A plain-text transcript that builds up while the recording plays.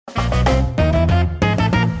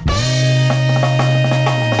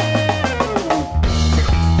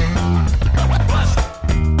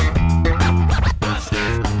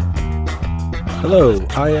Hello,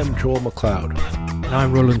 I am Joel McLeod. And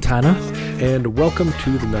I'm Roland Tanner. And welcome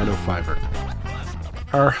to the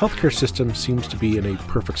 905er. Our healthcare system seems to be in a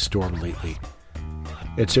perfect storm lately.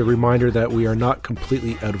 It's a reminder that we are not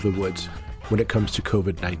completely out of the woods when it comes to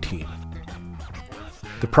COVID-19.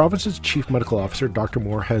 The province's chief medical officer, Dr.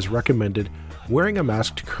 Moore, has recommended wearing a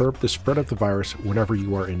mask to curb the spread of the virus whenever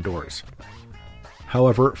you are indoors.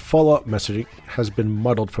 However, follow-up messaging has been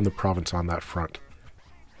muddled from the province on that front.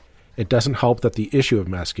 It doesn't help that the issue of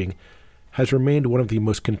masking has remained one of the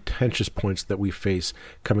most contentious points that we face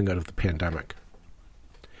coming out of the pandemic.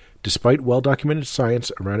 Despite well-documented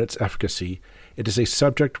science around its efficacy, it is a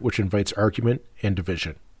subject which invites argument and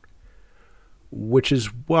division, which is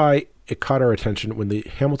why it caught our attention when the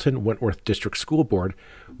Hamilton-Wentworth District School Board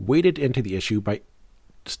waded into the issue by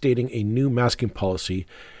stating a new masking policy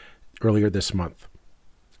earlier this month.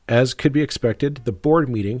 As could be expected, the board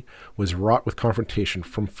meeting was wrought with confrontation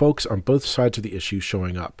from folks on both sides of the issue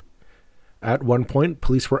showing up. At one point,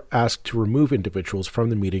 police were asked to remove individuals from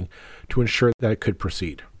the meeting to ensure that it could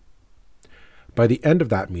proceed. By the end of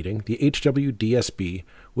that meeting, the HWDSB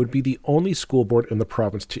would be the only school board in the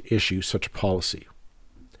province to issue such a policy.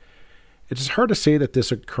 It is hard to say that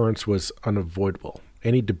this occurrence was unavoidable.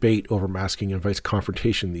 Any debate over masking invites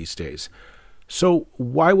confrontation these days. So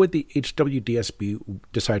why would the HWDSB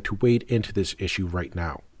decide to wade into this issue right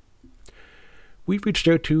now? We've reached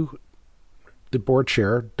out to the board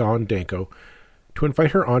chair, Danko, to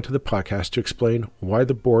invite her onto the podcast to explain why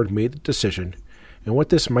the board made the decision and what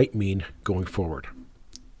this might mean going forward.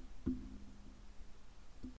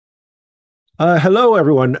 Hello,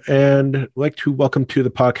 everyone, and I'd like to welcome to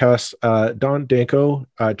the podcast Danko,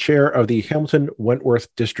 chair of the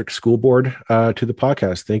Hamilton-Wentworth District School Board, to the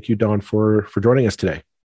podcast. Thank you, Dawn, for joining us today.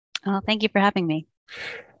 Oh, thank you for having me.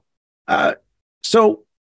 So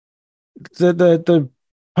the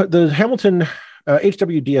Hamilton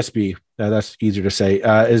HWDSB, that's easier to say,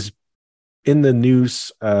 is in the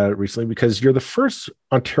news recently because you're the first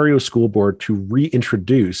Ontario school board to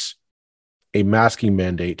reintroduce a masking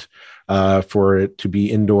mandate for it to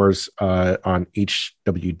be indoors on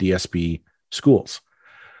HWDSB schools.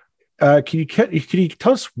 Can you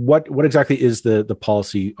tell us what exactly is the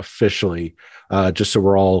policy officially, just so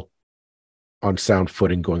we're all on sound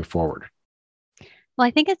footing going forward? Well,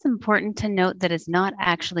 I think it's important to note that it's not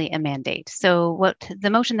actually a mandate. So what the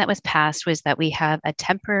motion that was passed was that we have a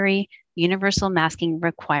temporary universal masking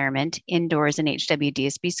requirement indoors in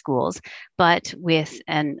HWDSB schools, but with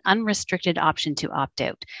an unrestricted option to opt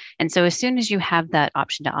out. And so as soon as you have that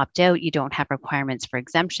option to opt out, you don't have requirements for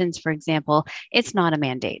exemptions, for example, it's not a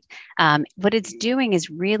mandate. What it's doing is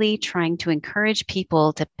really trying to encourage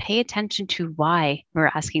people to pay attention to why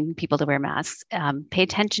we're asking people to wear masks, pay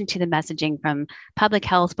attention to the messaging from public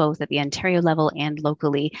health, both at the Ontario level and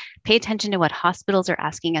locally, pay attention to what hospitals are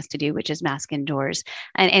asking us to do, which is mask indoors.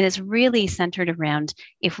 And it's really centered around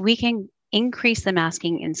if we can increase the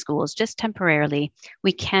masking in schools just temporarily,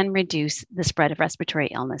 we can reduce the spread of respiratory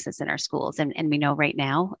illnesses in our schools. And we know right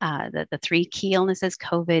now that the three key illnesses,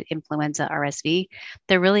 COVID, influenza, RSV,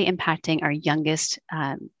 they're really impacting our youngest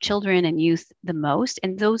children and youth the most.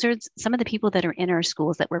 And those are some of the people that are in our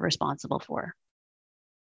schools that we're responsible for.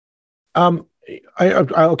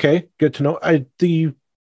 Okay, good to know.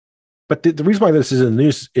 But the reason why this is in the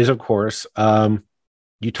news is, of course,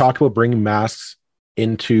 you talk about bringing masks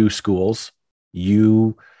into schools.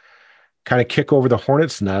 You kind of kick over the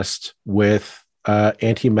hornet's nest with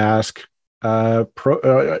anti-mask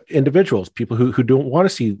individuals, people who don't want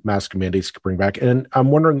to see mask mandates bring back. And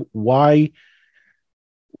I'm wondering why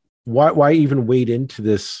even wade into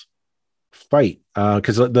this fight?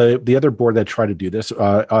 Because the other board that tried to do this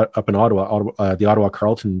up in Ottawa, the Ottawa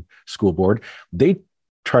Carleton School Board, they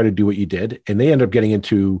try to do what you did, and they end up getting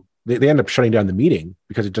into. They end up shutting down the meeting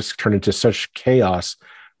because it just turned into such chaos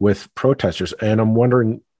with protesters. And I'm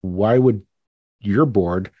wondering, why would your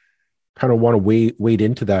board kind of want to wade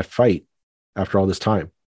into that fight after all this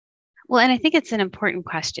time? Well, and I think it's an important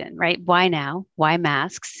question, right? Why now? Why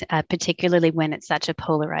masks, particularly when it's such a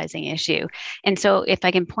polarizing issue? And so if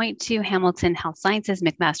I can point to Hamilton Health Sciences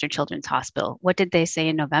McMaster Children's Hospital, what did they say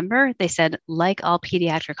in November? They said, like all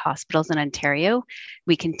pediatric hospitals in Ontario,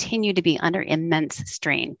 we continue to be under immense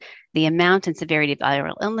strain. The amount and severity of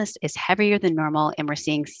viral illness is heavier than normal, and we're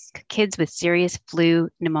seeing kids with serious flu,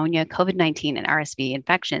 pneumonia, COVID-19, and RSV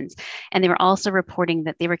infections. And they were also reporting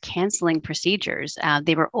that they were canceling procedures.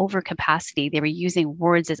 They were over capacity. They were using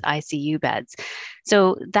wards as ICU beds.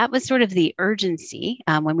 So that was sort of the urgency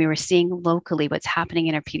when we were seeing locally what's happening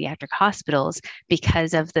in our pediatric hospitals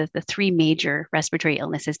because of the three major respiratory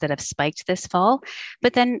illnesses that have spiked this fall.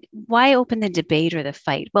 But then why open the debate or the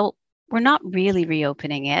fight? Well, we're not really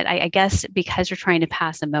reopening it. I guess because we're trying to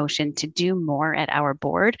pass a motion to do more at our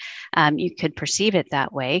board, you could perceive it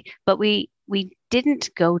that way. But we didn't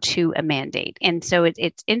go to a mandate. And so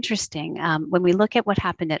it's interesting. When we look at what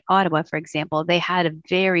happened at Ottawa, for example, they had a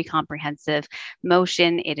very comprehensive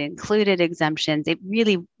motion. It included exemptions. It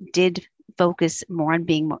really did focus more on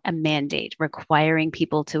being a mandate, requiring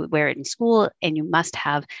people to wear it in school, and you must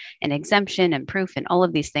have an exemption and proof and all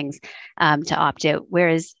of these things to opt out.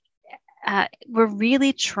 Whereas we're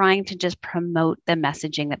really trying to just promote the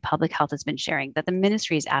messaging that public health has been sharing, that the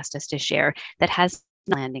ministry has asked us to share, that has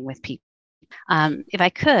landing with people. If I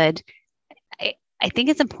could, I think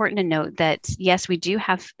it's important to note that, yes, we do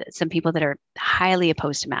have some people that are highly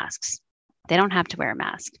opposed to masks. They don't have to wear a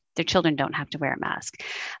mask. Their children don't have to wear a mask.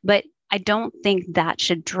 But I don't think that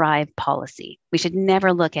should drive policy. We should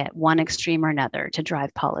never look at one extreme or another to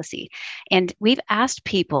drive policy. And we've asked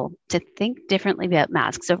people to think differently about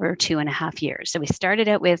masks over 2.5 years. So we started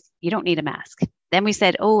out with, you don't need a mask. Then we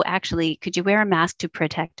said, oh, actually, could you wear a mask to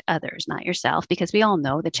protect others, not yourself? Because we all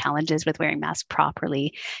know the challenges with wearing masks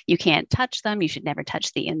properly. You can't touch them. You should never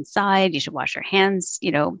touch the inside. You should wash your hands,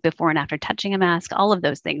 before and after touching a mask, all of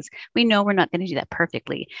those things. We know we're not going to do that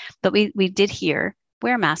perfectly, but we did hear,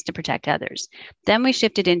 wear a mask to protect others. Then we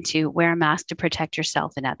shifted into wear a mask to protect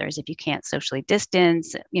yourself and others if you can't socially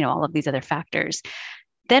distance, all of these other factors.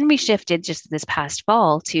 Then we shifted just this past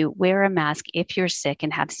fall to wear a mask if you're sick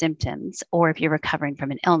and have symptoms or if you're recovering from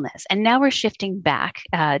an illness. And now we're shifting back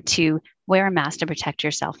to wear a mask to protect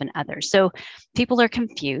yourself and others. So people are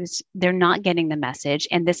confused. They're not getting the message.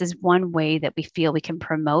 And this is one way that we feel we can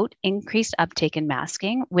promote increased uptake in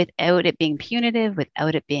masking without it being punitive,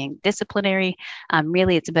 without it being disciplinary.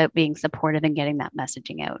 Really, it's about being supportive and getting that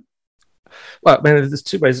messaging out. Well, I mean, there's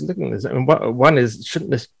two ways of looking at this. I mean, one is,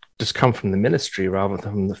 shouldn't this just come from the ministry rather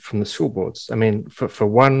than from the school boards? I mean, for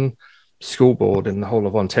one school board in the whole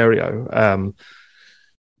of Ontario,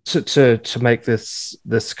 to make this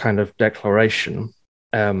kind of declaration,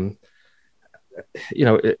 is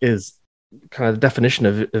kind of the definition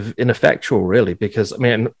of ineffectual, really, because, I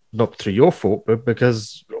mean, not through your fault, but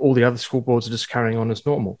because all the other school boards are just carrying on as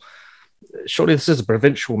normal. Surely this is a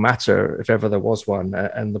provincial matter, if ever there was one,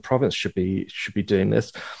 and the province should be doing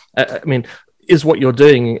this. I mean, is what you're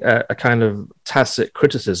doing a kind of tacit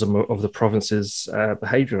criticism of the province's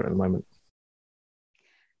behaviour at the moment?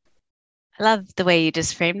 I love the way you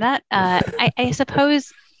just framed that. I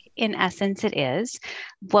suppose, in essence, it is.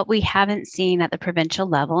 What we haven't seen at the provincial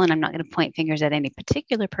level, and I'm not going to point fingers at any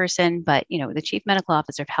particular person, but the Chief Medical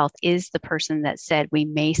Officer of Health is the person that said we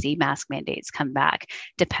may see mask mandates come back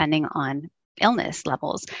depending on illness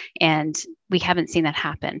levels, and we haven't seen that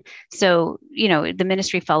happen. So, the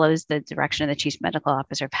ministry follows the direction of the Chief Medical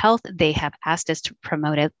Officer of Health. They have asked us to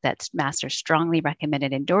promote it, that masks are strongly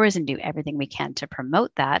recommended indoors, and do everything we can to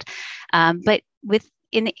promote that. But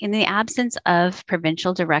in the absence of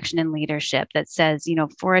provincial direction and leadership that says,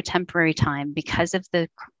 for a temporary time, because of the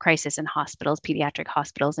crisis in hospitals, pediatric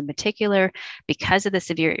hospitals in particular, because of the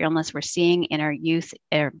severe illness we're seeing in our youth,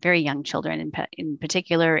 our very young children in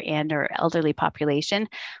particular, and our elderly population,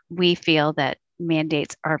 we feel that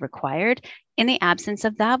mandates are required. In the absence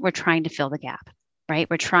of that, we're trying to fill the gap. Right?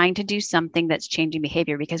 We're trying to do something that's changing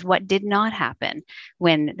behavior, because what did not happen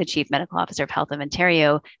when the Chief Medical Officer of Health of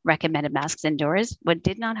Ontario recommended masks indoors, what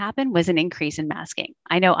did not happen was an increase in masking.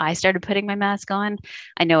 I know I started putting my mask on.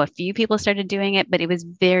 I know a few people started doing it, but it was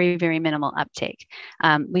very, very minimal uptake.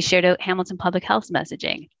 We shared out Hamilton Public Health's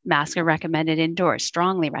messaging. Masks are recommended indoors,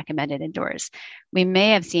 strongly recommended indoors. We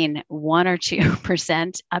may have seen 1 or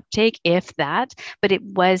 2% uptake, if that, but it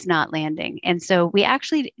was not landing. And so we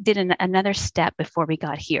actually did another step before we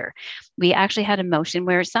got here. We actually had a motion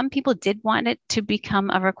where some people did want it to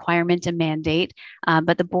become a requirement, a mandate,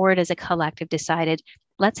 but the board as a collective decided,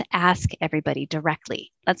 let's ask everybody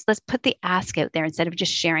directly. Let's put the ask out there instead of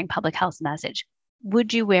just sharing public health message.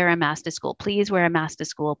 Would you wear a mask to school? Please wear a mask to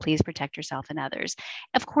school. Please protect yourself and others.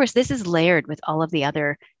 Of course, this is layered with all of the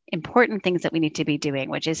other important things that we need to be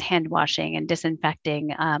doing, which is hand washing and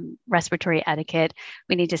disinfecting, respiratory etiquette.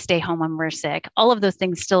 We need to stay home when we're sick. All of those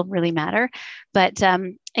things still really matter. But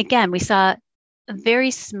again, we saw a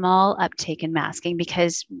very small uptake in masking,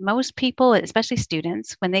 because most people, especially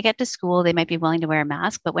students, when they get to school, they might be willing to wear a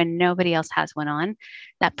mask, but when nobody else has one on,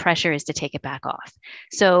 that pressure is to take it back off.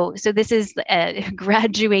 So this is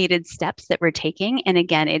graduated steps that we're taking. And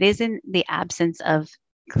again, it is in the absence of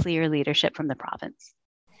clear leadership from the province.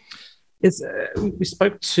 We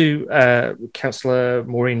spoke to Councillor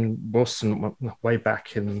Maureen Wilson way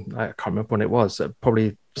back in, I can't remember when it was,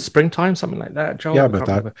 probably springtime, something like that, Joel? Yeah,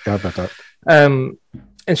 about that.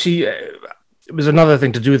 And she it was another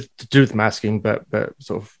thing to do with masking, but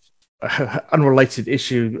sort of unrelated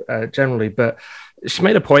issue generally. But she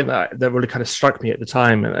made a point that really kind of struck me at the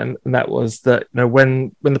time, and that was that, you know,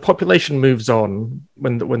 when the population moves on,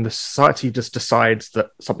 when the society just decides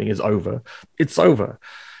that something is over, it's over,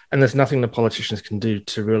 and there's nothing the politicians can do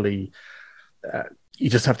to really. You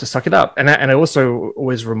just have to suck it up. And I also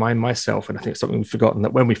always remind myself, and I think it's something we've forgotten,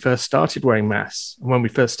 that when we first started wearing masks, when we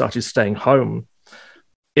first started staying home,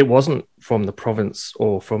 it wasn't from the province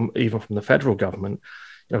or even from the federal government.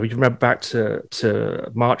 You know, we can remember back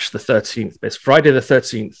to March the 13th, it's Friday the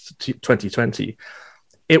 13th, 2020.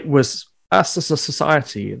 It was us as a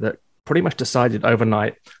society that pretty much decided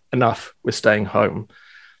overnight, enough, we're staying home.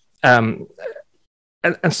 And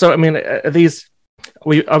so, I mean,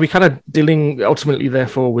 are we kind of dealing ultimately,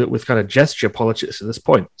 therefore, with kind of gesture politics at this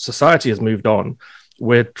point? Society has moved on.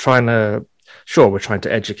 We're trying to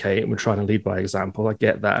educate and we're trying to lead by example. I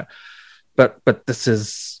get that, but this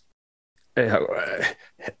is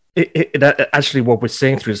actually what we're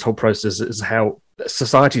seeing through this whole process is how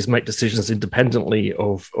societies make decisions independently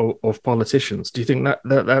of politicians. Do you think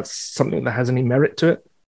that's something that has any merit to it?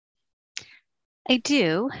 I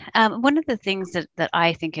do. One of the things that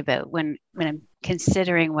I think about when I'm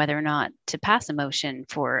considering whether or not to pass a motion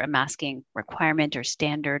for a masking requirement or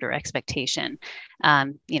standard or expectation,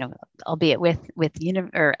 albeit with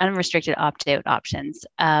or unrestricted opt-out options,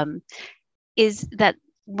 is that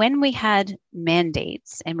when we had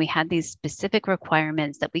mandates and we had these specific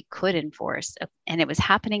requirements that we could enforce, and it was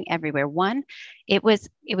happening everywhere. One, it was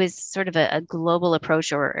sort of a global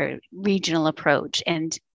approach or a regional approach,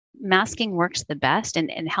 and masking works the best,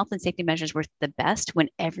 and health and safety measures work the best when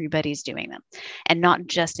everybody's doing them and not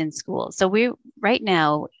just in schools. So right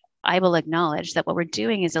now, I will acknowledge that what we're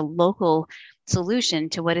doing is a local solution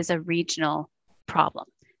to what is a regional problem,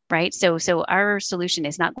 right? So our solution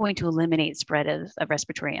is not going to eliminate spread of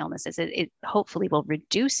respiratory illnesses. It hopefully will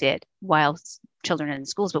reduce it while children are in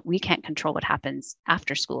schools, but we can't control what happens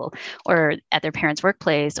after school or at their parents'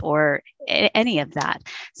 workplace or any of that.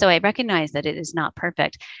 So I recognize that it is not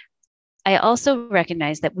perfect. I also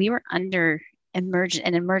recognize that we were under an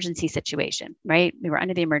emergency situation, right? We were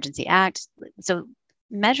under the Emergency Act. So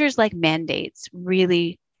measures like mandates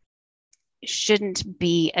really shouldn't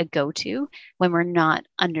be a go-to when we're not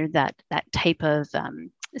under that type of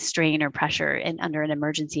strain or pressure and under an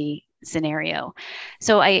emergency scenario.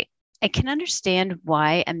 So I can understand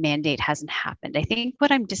why a mandate hasn't happened. I think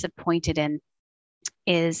what I'm disappointed in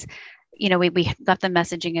is, we got the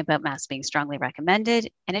messaging about masks being strongly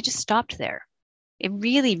recommended, and it just stopped there. It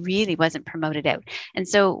really, really wasn't promoted out. And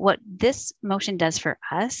so what this motion does for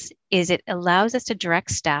us is it allows us to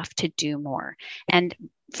direct staff to do more. And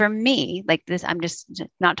for me, like this, I'm just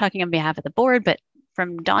not talking on behalf of the board, but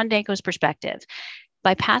from Don Danko's perspective,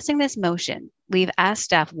 by passing this motion, we've asked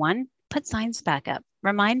staff, one, put signs back up,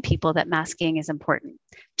 remind people that masking is important.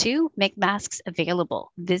 Two, make masks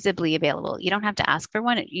available, visibly available. You don't have to ask for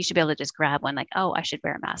one. You should be able to just grab one like, oh, I should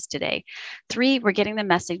wear a mask today. Three, we're getting the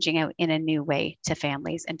messaging out in a new way to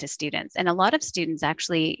families and to students. And a lot of students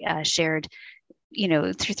actually shared,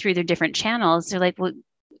 through their different channels. They're like, well,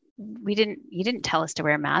 you didn't tell us to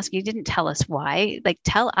wear a mask. You didn't tell us why. Like,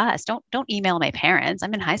 tell us. Don't email my parents.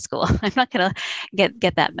 I'm in high school. I'm not going to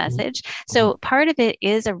get that message. So part of it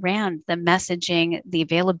is around the messaging, the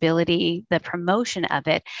availability, the promotion of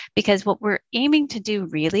it, because what we're aiming to do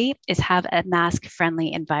really is have a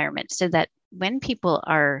mask-friendly environment so that when people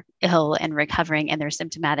are ill and recovering and they're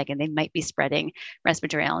symptomatic and they might be spreading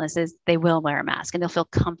respiratory illnesses, they will wear a mask and they'll feel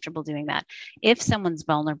comfortable doing that. If someone's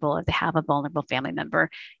vulnerable, if they have a vulnerable family member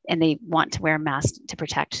and they want to wear a mask to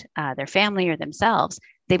protect their family or themselves,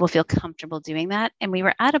 they will feel comfortable doing that. And we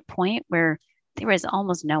were at a point where there was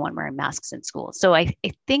almost no one wearing masks in school. So I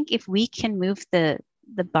think if we can move the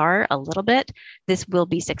bar a little bit, this will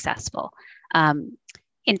be successful.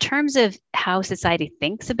 In terms of how society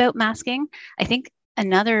thinks about masking, I think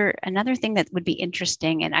another thing that would be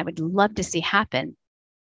interesting and I would love to see happen,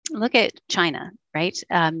 look at China, right?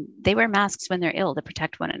 They wear masks when they're ill to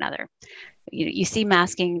protect one another. You see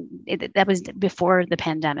masking, that was before the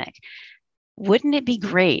pandemic. Wouldn't it be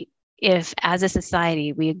great if, as a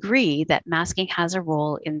society, we agree that masking has a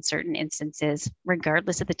role in certain instances,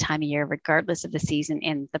 regardless of the time of year, regardless of the season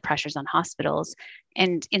and the pressures on hospitals?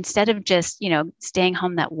 And instead of just, staying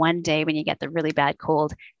home that one day when you get the really bad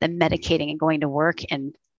cold, then medicating and going to work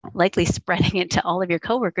and likely spreading it to all of your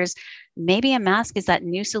coworkers, maybe a mask is that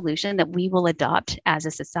new solution that we will adopt as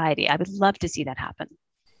a society. I would love to see that happen.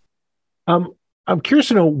 I'm curious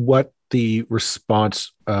to know what the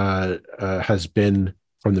response has been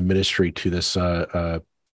from the ministry to this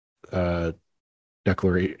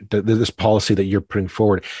declaration, this policy that you're putting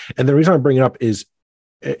forward. And the reason I bring it up is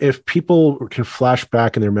if people can flash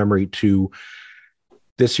back in their memory to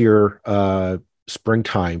this year,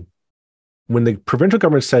 springtime, when the provincial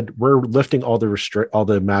government said we're lifting all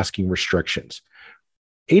the masking restrictions,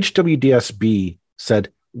 HWDSB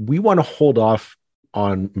said we want to hold off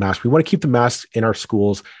on masks. We want to keep the masks in our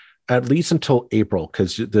schools at least until April,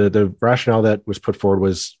 because the rationale that was put forward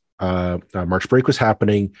was March break was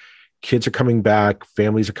happening, kids are coming back,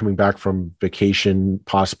 families are coming back from vacation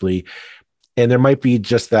possibly, and there might be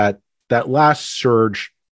just that last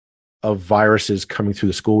surge of viruses coming through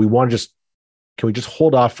the school. Can we just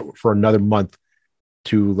hold off for another month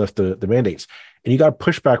to lift the mandates? And you got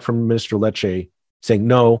pushback from Minister Lecce saying,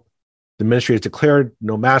 no, the ministry has declared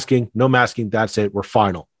no masking, that's it, we're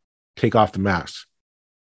final. Take off the masks.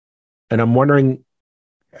 And I'm wondering,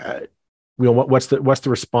 what's the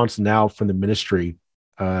response now from the ministry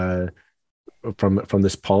from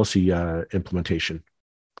this policy implementation?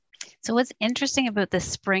 So what's interesting about the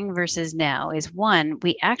spring versus now is, one,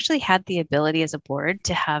 we actually had the ability as a board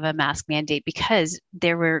to have a mask mandate because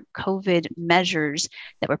there were COVID measures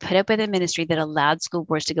that were put out by the ministry that allowed school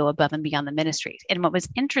boards to go above and beyond the ministry. And what was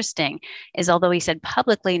interesting is, although we said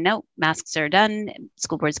publicly, no, masks are done,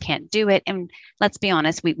 school boards can't do it. And let's be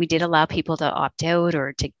honest, we did allow people to opt out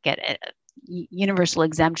or to get a universal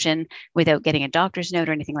exemption without getting a doctor's note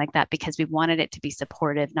or anything like that, because we wanted it to be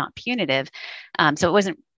supportive, not punitive. So it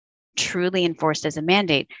wasn't truly enforced as a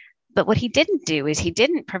mandate. But what he didn't do is he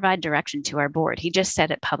didn't provide direction to our board. He just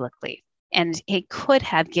said it publicly. And he could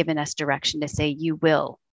have given us direction to say, you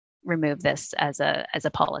will remove this as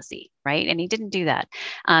a policy, right? And he didn't do that.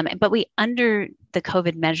 But we, under the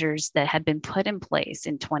COVID measures that had been put in place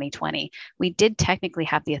in 2020, we did technically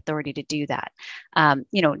have the authority to do that.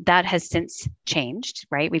 That has since changed,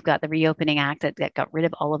 right? We've got the Reopening Act that got rid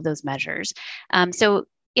of all of those measures. So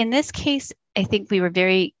in this case, I think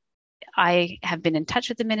I have been in touch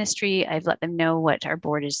with the ministry. I've let them know what our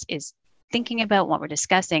board is thinking about, what we're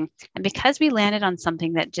discussing. And because we landed on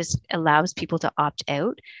something that just allows people to opt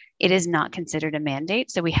out, it is not considered a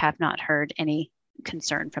mandate. So we have not heard any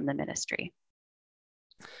concern from the ministry.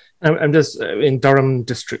 And in Durham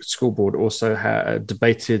District School Board also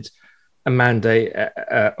debated a mandate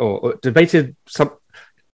or debated some.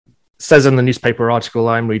 Says in the newspaper article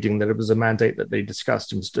I'm reading that it was a mandate that they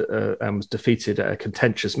discussed and was defeated at a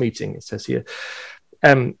contentious meeting, it says here.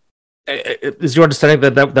 Is your understanding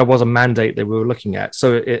that there was a mandate that we were looking at?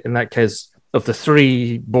 So in that case, of the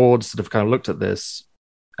three boards that have kind of looked at this,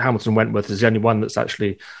 Hamilton Wentworth is the only one that's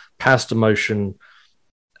actually passed a motion,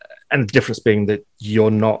 and the difference being that you're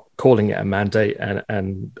not calling it a mandate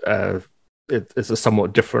and it's a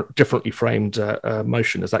somewhat differently framed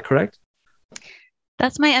motion. Is that correct?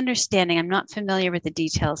 That's my understanding. I'm not familiar with the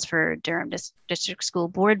details for Durham District School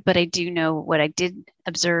Board, but I do know what I did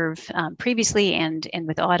observe previously and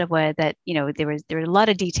with Ottawa, that there were a lot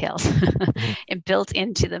of details built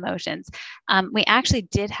into the motions. We actually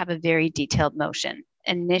did have a very detailed motion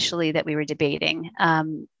initially that we were debating,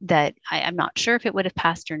 that I'm not sure if it would have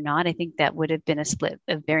passed or not. I think that would have been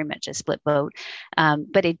very much a split vote.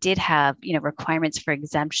 But it did have, requirements for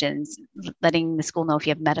exemptions, letting the school know if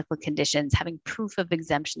you have medical conditions, having proof of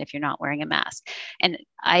exemption if you're not wearing a mask. And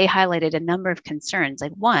I highlighted a number of concerns.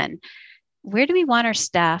 Like, one, where do we want our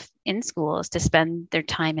staff in schools to spend their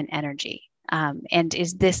time and energy? And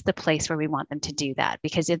is this the place where we want them to do that?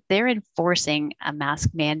 Because if they're enforcing a mask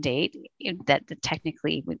mandate, that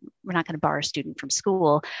technically we're not going to bar a student from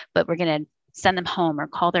school, but we're going to send them home or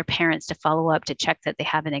call their parents to follow up to check that they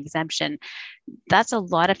have an exemption. That's a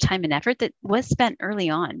lot of time and effort that was spent early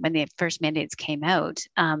on when the first mandates came out,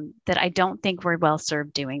 that I don't think we're well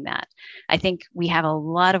served doing that. I think we have a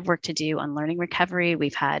lot of work to do on learning recovery.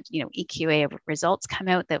 We've had, EQA results come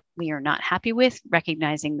out that we are not happy with,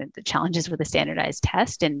 recognizing that the challenges with a standardized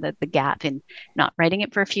test and the gap in not writing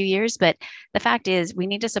it for a few years. But the fact is, we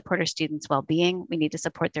need to support our students' well-being. We need to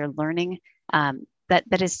support their learning.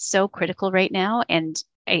 That is so critical right now. And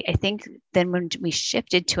I think then when we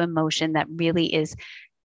shifted to a motion that really is,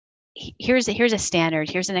 here's a standard,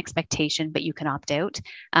 here's an expectation, but you can opt out,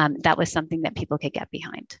 that was something that people could get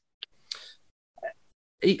behind.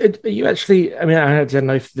 You actually, I don't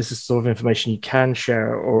know if this is sort of information you can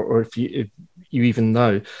share or if you even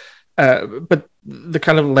know, but the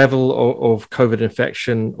kind of level of COVID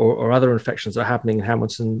infection or other infections that are happening in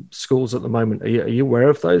Hamilton schools at the moment, are you aware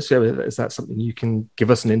of those? Is that something you can give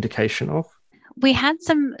us an indication of? We had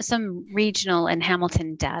some regional and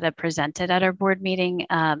Hamilton data presented at our board meeting.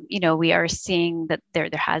 We are seeing that there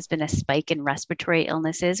has been a spike in respiratory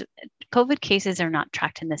illnesses. COVID cases are not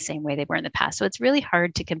tracked in the same way they were in the past. So it's really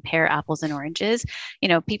hard to compare apples and oranges.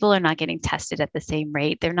 People are not getting tested at the same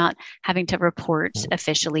rate. They're not having to report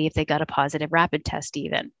officially if they got a positive rapid test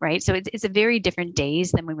even, right? So it's a very different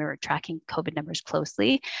days than when we were tracking COVID numbers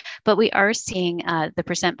closely. But we are seeing the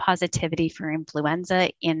percent positivity for influenza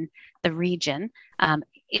in the region.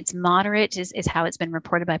 It's moderate is how it's been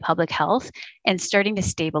reported by public health, and starting to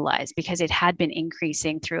stabilize because it had been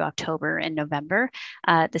increasing through October and November.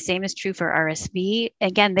 The same is true for RSV.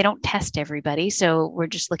 Again, they don't test everybody. So we're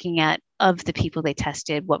just looking at, of the people they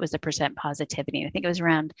tested, what was the percent positivity? I think it was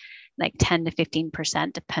around like 10 to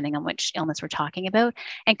 15%, depending on which illness we're talking about.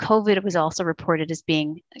 And COVID was also reported as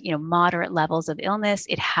being, moderate levels of illness.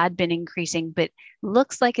 It had been increasing, but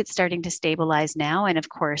looks like it's starting to stabilize now. And of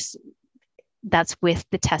course, that's with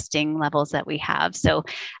the testing levels that we have. So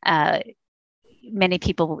many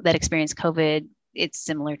people that experience COVID, it's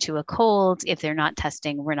similar to a cold. If they're not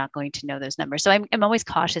testing, we're not going to know those numbers. So I'm always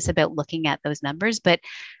cautious about looking at those numbers, but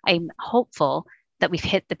I'm hopeful that we've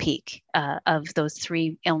hit the peak of those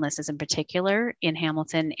three illnesses in particular in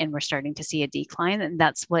Hamilton, and we're starting to see a decline. And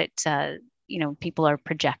that's what people are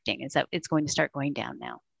projecting, is that it's going to start going down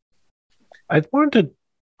now. I wanted to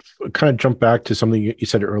kind of jump back to something you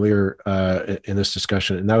said earlier in this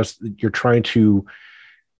discussion, and that was you're trying to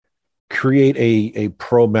create a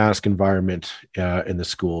pro-mask environment in the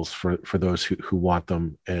schools for those who want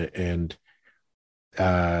them, and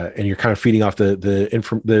you're kind of feeding off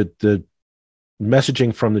the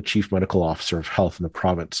messaging from the chief medical officer of health in the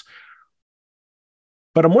province.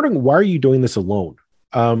 But I'm wondering, why are you doing this alone?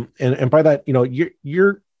 And by that,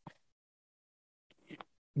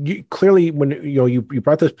 you clearly, when you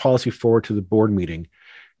brought this policy forward to the board meeting,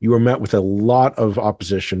 you were met with a lot of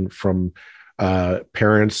opposition from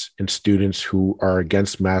parents and students who are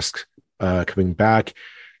against masks coming back,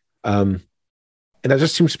 and that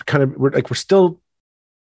just seems kind of we're still.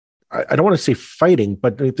 I don't want to say fighting,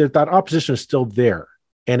 but that opposition is still there,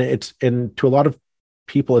 and to a lot of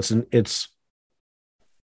people,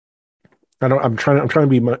 I'm trying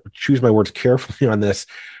to choose my words carefully on this,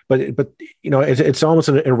 but it's almost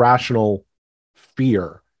an irrational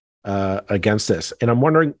fear against this, and I'm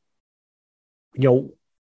wondering,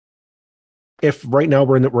 if right now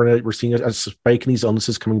we're seeing a spike in these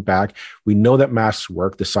illnesses coming back. We know that masks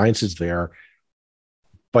work, the science is there,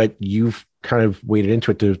 but you've kind of waded into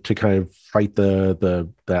it to kind of fight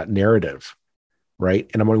that narrative, right?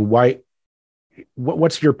 And I'm wondering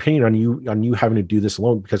what's your opinion on you having to do this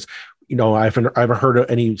alone? Because I haven't heard of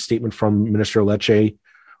any statement from Minister Lecce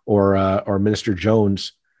or Minister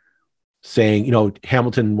Jones saying,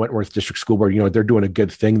 Hamilton Wentworth District School Board, they're doing a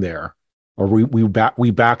good thing there, or we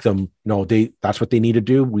back them. That's what they need to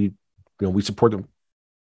do. We support them.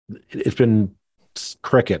 It's been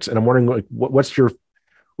crickets, and I'm wondering, what's your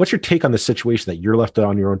take on the situation that you're left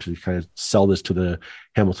on your own to kind of sell this to the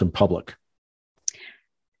Hamilton public?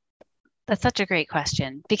 That's such a great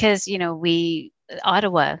question, because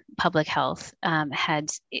Ottawa Public Health had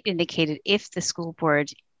indicated if the school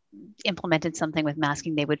board implemented something with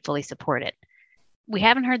masking, they would fully support it. We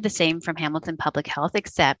haven't heard the same from Hamilton Public Health,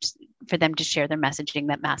 except for them to share their messaging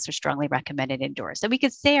that masks are strongly recommended indoors. So we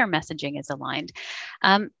could say our messaging is aligned.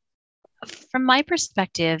 From my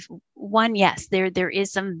perspective, one, yes, there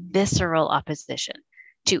is some visceral opposition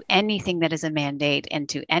to anything that is a mandate and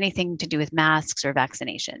to anything to do with masks or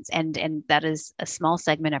vaccinations. And that is a small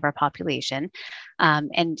segment of our population.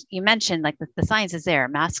 And you mentioned, like, the science is there.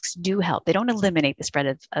 Masks do help. They don't eliminate the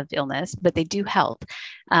spread of illness, but they do help.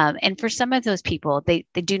 And for some of those people, they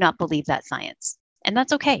do not believe that science. And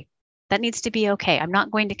that's okay. That needs to be okay. I'm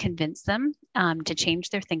not going to convince them to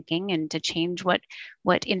change their thinking and to change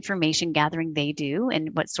what information gathering they do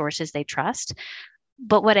and what sources they trust.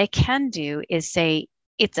 But what I can do is say,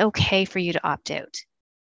 it's okay for you to opt out.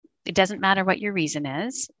 It doesn't matter what your reason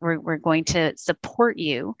is. We're going to support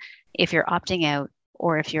you if you're opting out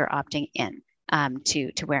or if you're opting in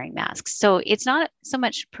to wearing masks. So it's not so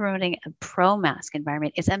much promoting a pro-mask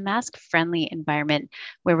environment. It's a mask-friendly environment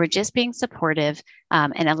where we're just being supportive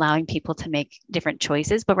and allowing people to make different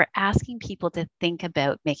choices, but we're asking people to think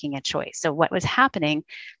about making a choice. So what was happening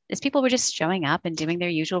is people were just showing up and doing their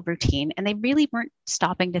usual routine, and they really weren't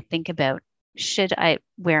stopping to think about, should I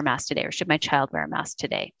wear a mask today, or should my child wear a mask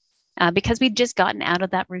today? Because we'd just gotten out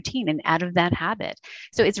of that routine and out of that habit.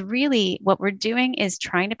 So it's really, what we're doing is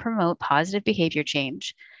trying to promote positive behavior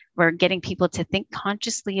change. We're getting people to think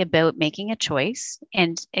consciously about making a choice.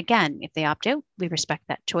 And again, if they opt out, we respect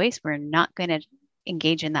that choice. We're not going to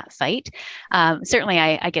engage in that fight. Certainly,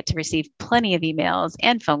 I get to receive plenty of emails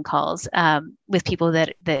and phone calls with people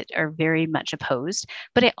that are very much opposed.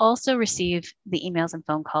 But I also receive the emails and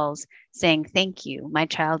phone calls saying, "Thank you. My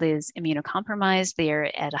child is immunocompromised. They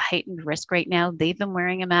are at a heightened risk right now. They've been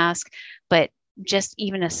wearing a mask, but just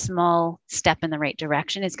even a small step in the right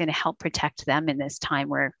direction is going to help protect them in this time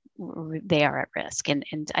where they are at risk, and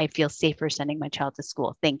I feel safer sending my child to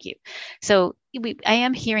school. Thank you." So I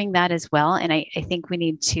am hearing that as well. And I think we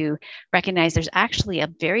need to recognize there's actually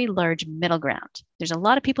a very large middle ground. There's a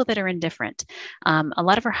lot of people that are indifferent. A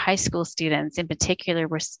lot of our high school students in particular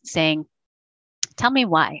were saying, "Tell me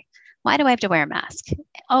why. Why do I have to wear a mask?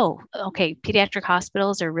 Oh, okay, pediatric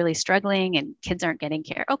hospitals are really struggling and kids aren't getting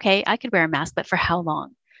care. Okay, I could wear a mask, but for how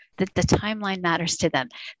long?" The timeline matters to them.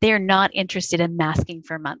 They are not interested in masking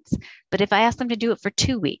for months. But if I ask them to do it for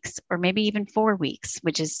 2 weeks or maybe even 4 weeks,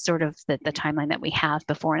 which is sort of the timeline that we have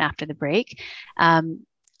before and after the break,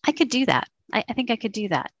 I could do that. I think I could do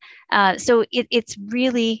that. So it's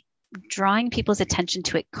really drawing people's attention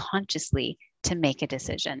to it consciously to make a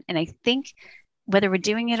decision. And I think whether we're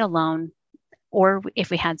doing it alone or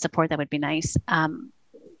if we had support, that would be nice.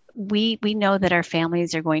 We know that our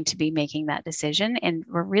families are going to be making that decision, and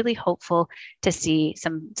we're really hopeful to see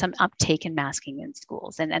some uptake in masking in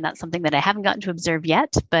schools. And that's something that I haven't gotten to observe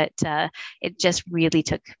yet, but it just really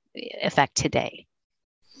took effect today.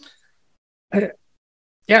 I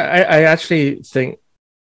actually think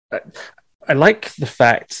I like the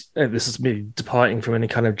fact, this is me departing from any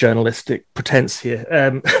kind of journalistic pretense here.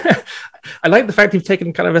 I like the fact you've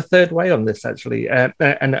taken kind of a third way on this, actually. And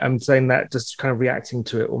I'm saying that just kind of reacting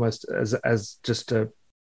to it almost as just a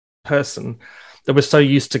person that we're so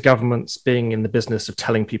used to governments being in the business of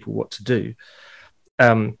telling people what to do,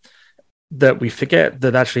 that we forget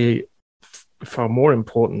that actually far more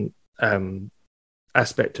important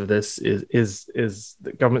aspect of this is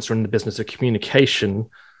that governments are in the business of communication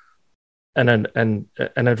and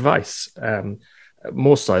advice,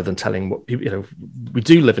 more so than telling what people, we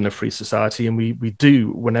do live in a free society, and we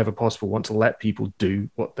do, whenever possible, want to let people do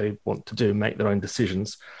what they want to do and make their own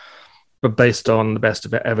decisions, but based on the best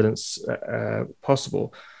of evidence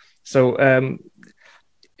possible. So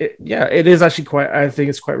it is actually I think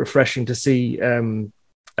it's quite refreshing to see a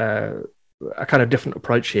kind of different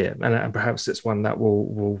approach here, and perhaps it's one that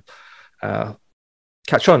will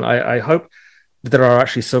catch on. I hope there are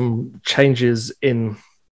actually some changes in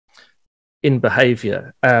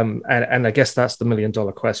behavior, and I guess that's the $1 million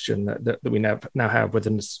question that we now have, whether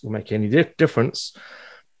this will make any difference.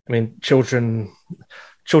 I mean, children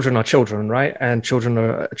are children, right? And children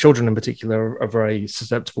in particular are very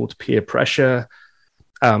susceptible to peer pressure.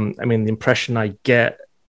 I mean, the impression I get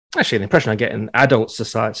in adult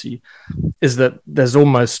society is that there's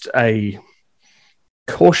almost a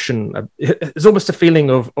caution. It's almost a feeling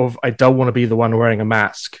of I don't want to be the one wearing a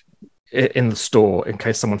mask in the store in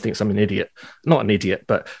case someone thinks I'm an idiot. Not an idiot,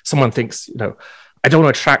 but someone thinks, I don't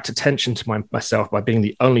want to attract attention to myself by being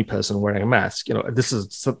the only person wearing a mask. This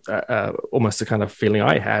is almost the kind of feeling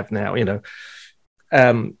I have now,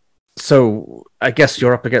 so I guess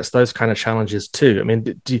you're up against those kind of challenges too. I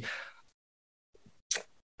mean,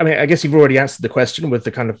 I guess you've already answered the question with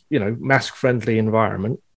the kind of, mask-friendly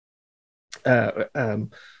environment.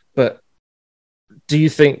 But do you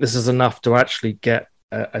think this is enough to actually get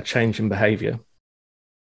a change in behavior?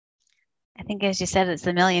 I think, as you said, it's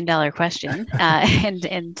the $1 million question,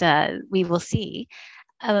 and we will see.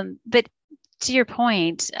 But to your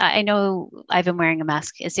point, I know I've been wearing a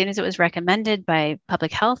mask as soon as it was recommended by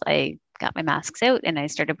public health. I got my masks out and I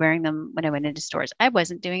started wearing them when I went into stores. I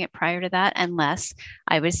wasn't doing it prior to that unless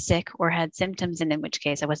I was sick or had symptoms, and in which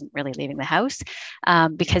case I wasn't really leaving the house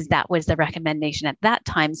because that was the recommendation at that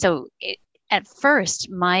time. So at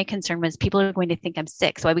first, my concern was people are going to think I'm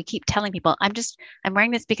sick. So I would keep telling people, I'm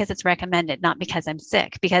wearing this because it's recommended, not because I'm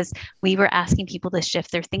sick, because we were asking people to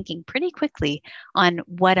shift their thinking pretty quickly on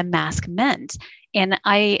what a mask meant. And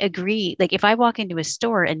I agree, like if I walk into a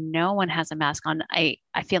store and no one has a mask on, I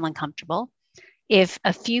feel uncomfortable. If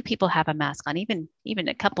a few people have a mask on, even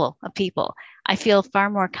a couple of people, I feel far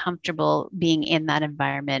more comfortable being in that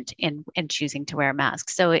environment and choosing to wear a mask.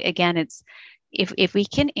 So again, it's, if we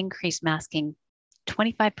can increase masking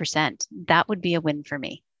 25%, that would be a win for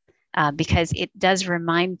me, because it does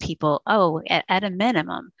remind people, at a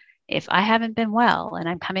minimum, if I haven't been well and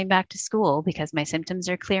I'm coming back to school because my symptoms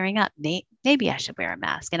are clearing up, maybe I should wear a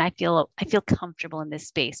mask. And I feel comfortable in this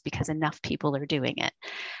space because enough people are doing it.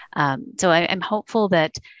 So I'm hopeful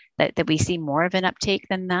that we see more of an uptake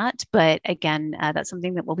than that. But again, that's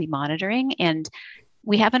something that we'll be monitoring. And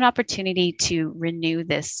we have an opportunity to renew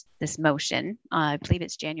this motion. I believe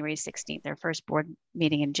it's January 16th, our first board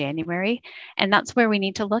meeting in January. And that's where we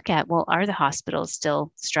need to look at, well, are the hospitals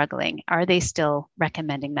still struggling? Are they still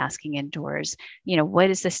recommending masking indoors? What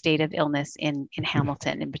is the state of illness in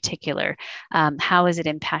Hamilton in particular? How is it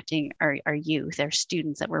impacting our youth, our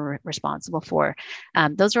students that we're responsible for?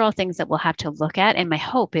 Those are all things that we'll have to look at. And my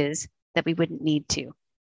hope is that we wouldn't need to.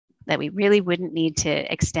 That we really wouldn't need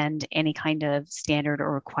to extend any kind of standard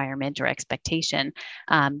or requirement or expectation.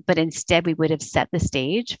 But instead, we would have set the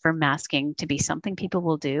stage for masking to be something people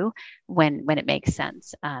will do when it makes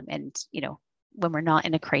sense. And when we're not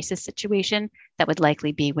in a crisis situation, that would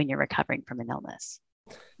likely be when you're recovering from an illness.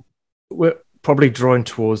 We're probably drawing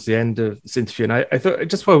towards the end of this interview. And I thought,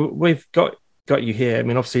 just while we've got you here, I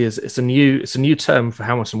mean, obviously it's a new term for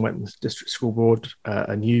Hamilton Wentworth District School Board,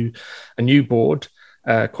 a new board.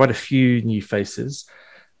 Quite a few new faces.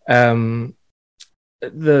 The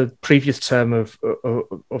previous term of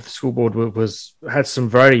the school board had some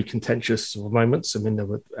very contentious moments. I mean, there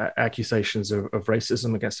were accusations of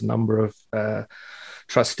racism against a number of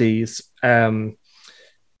trustees. Do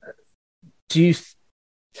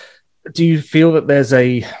you feel that there's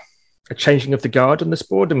a changing of the guard on this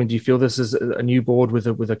board? I mean, do you feel this is a new board with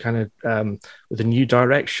a kind of with a new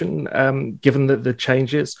direction, given the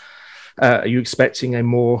changes? Are you expecting a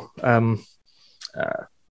more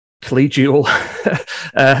collegial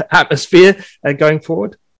atmosphere going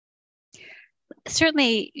forward?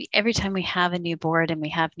 Certainly, every time we have a new board and we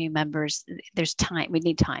have new members, there's time. We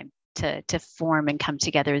need time to form and come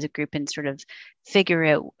together as a group and sort of figure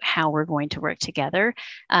out how we're going to work together.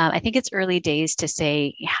 I think it's early days to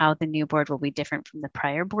say how the new board will be different from the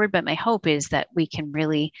prior board, but my hope is that we can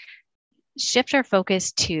really shift our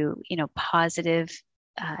focus to positive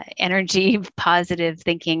energy, positive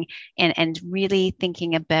thinking, and really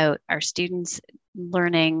thinking about our students'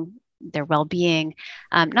 learning, their well-being.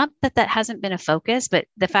 Not that hasn't been a focus, but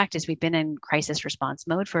the fact is we've been in crisis response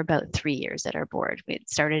mode for about 3 years at our board. It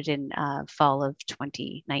started in fall of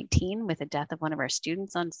 2019 with the death of one of our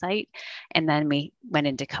students on site. And then we went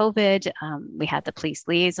into COVID. We had the police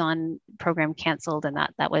liaison program canceled, and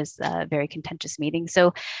that was a very contentious meeting.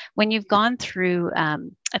 So when you've gone through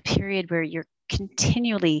a period where you're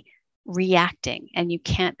continually reacting and you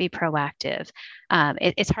can't be proactive,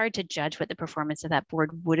 it's hard to judge what the performance of that board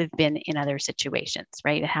would have been in other situations,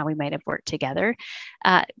 right? How we might have worked together.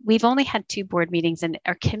 We've only had 2 board meetings, and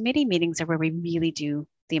our committee meetings are where we really do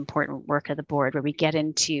the important work of the board, where we get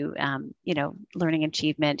into learning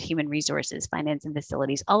achievement, human resources, finance and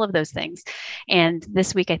facilities, all of those things. And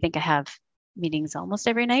this week, I think I have meetings almost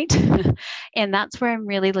every night. And that's where I'm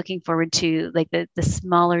really looking forward to, like the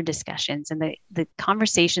smaller discussions and the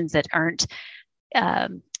conversations that aren't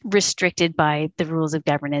restricted by the rules of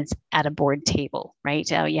governance at a board table,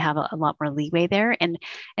 right? You have a lot more leeway there. And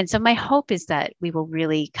so my hope is that we will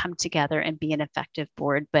really come together and be an effective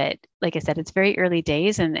board. But like I said, it's very early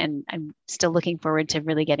days, and I'm still looking forward to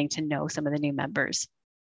really getting to know some of the new members.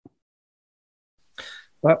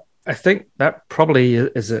 Well, I think that probably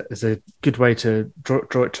is a good way to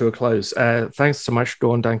draw it to a close. Thanks so much,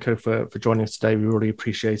 Dawn, Danko, for joining us today. We really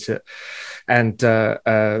appreciate it. And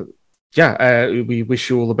we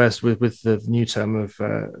wish you all the best with the new term of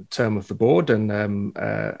the board, and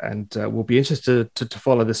we'll be interested to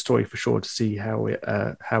follow this story for sure, to see how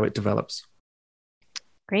it develops.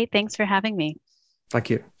 Great, thanks for having me.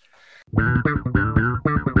 Thank you.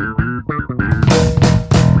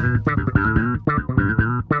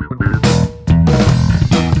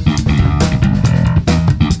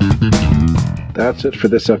 That's it for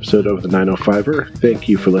this episode of the 905er. Thank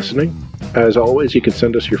you for listening. As always, you can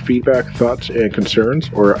send us your feedback, thoughts, and concerns,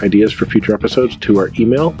 or ideas for future episodes to our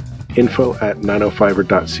email,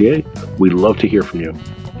 info@905er.ca. We'd love to hear from you.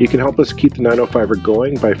 You can help us keep the 905er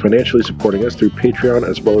going by financially supporting us through Patreon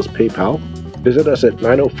as well as PayPal. Visit us at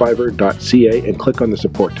 905er.ca and click on the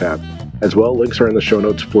support tab. As well, links are in the show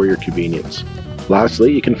notes for your convenience.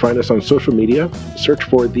 Lastly, you can find us on social media. Search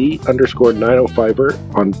for _905er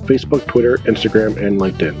on Facebook, Twitter, Instagram, and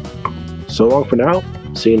LinkedIn. So long for now.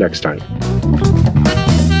 See you next time.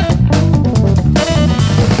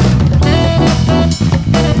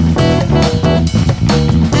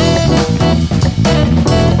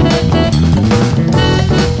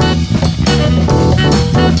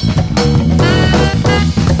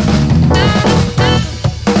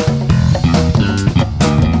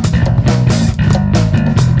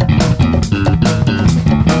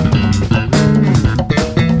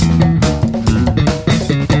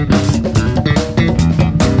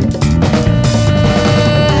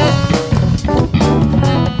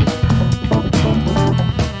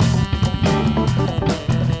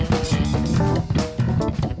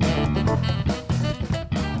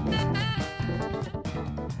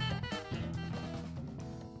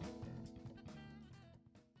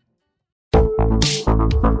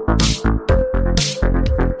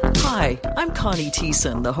 Hi, I'm Connie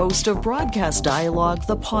Thiessen, the host of Broadcast Dialogue,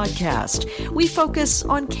 the podcast. We focus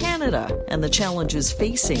on Canada and the challenges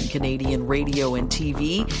facing Canadian radio and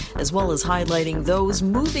TV, as well as highlighting those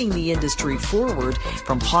moving the industry forward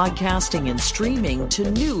from podcasting and streaming to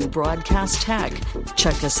new broadcast tech.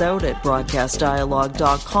 Check us out at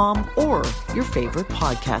broadcastdialogue.com or your favorite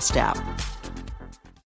podcast app.